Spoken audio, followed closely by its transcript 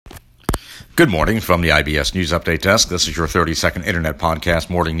Good morning from the IBS News Update Desk. This is your 30-second Internet Podcast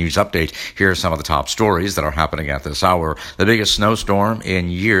Morning News Update. Here are some of the top stories that are happening at this hour. The biggest snowstorm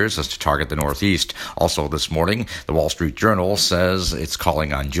in years is to target the Northeast. Also this morning, the Wall Street Journal says it's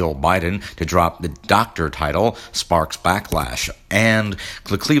calling on Jill Biden to drop the doctor title, sparks backlash. And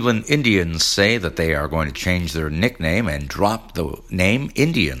the Cleveland Indians say that they are going to change their nickname and drop the name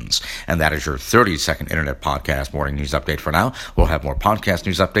Indians. And that is your 30-second Internet Podcast Morning News Update for now. We'll have more podcast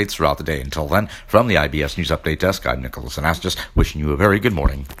news updates throughout the day. Until then, from the IBS News Update Desk, I'm Nicholas Anastas, wishing you a very good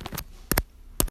morning.